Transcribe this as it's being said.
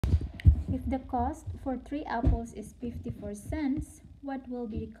the cost for 3 apples is 54 cents, what will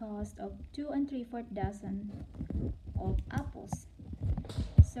be the cost of 2 3/4 dozen of apples?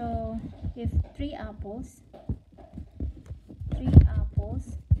 So if 3 apples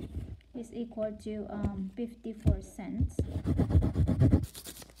is equal to 54 cents.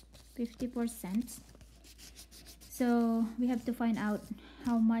 54 cents. So we have to find out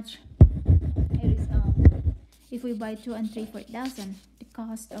how much it is if we buy 2 3/4 dozen, the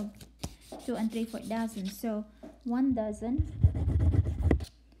cost of 2 3/4 dozen. So 1 dozen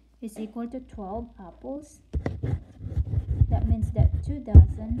is equal to 12 apples. That means that 2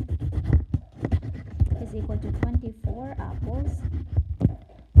 dozen is equal to 24 apples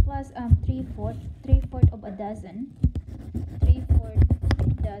plus 3/4 of a dozen. 3/4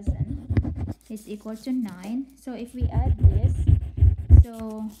 dozen is equal to 9. So if we add this,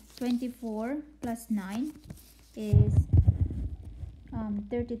 so 24 plus 9 is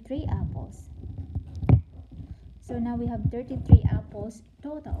 33 apples. So now we have 33 apples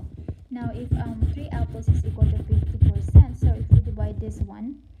total. Now if 3 apples is equal to 54 cents, so if we divide this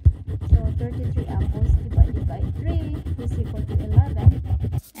one, so 33 apples divided by 3 is equal to 11.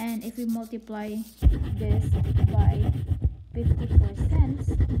 And if we multiply this by 54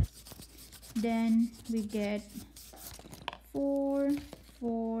 cents, then we get 4,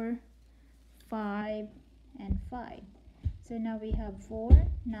 4, 5, and 5. So now we have 4,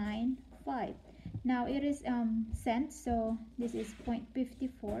 9, 5. Now it is cents, so this is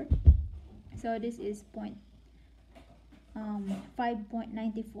 0.54. So this is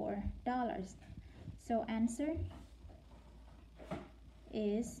 $5.94. So answer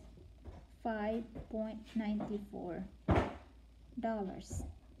is $5.94.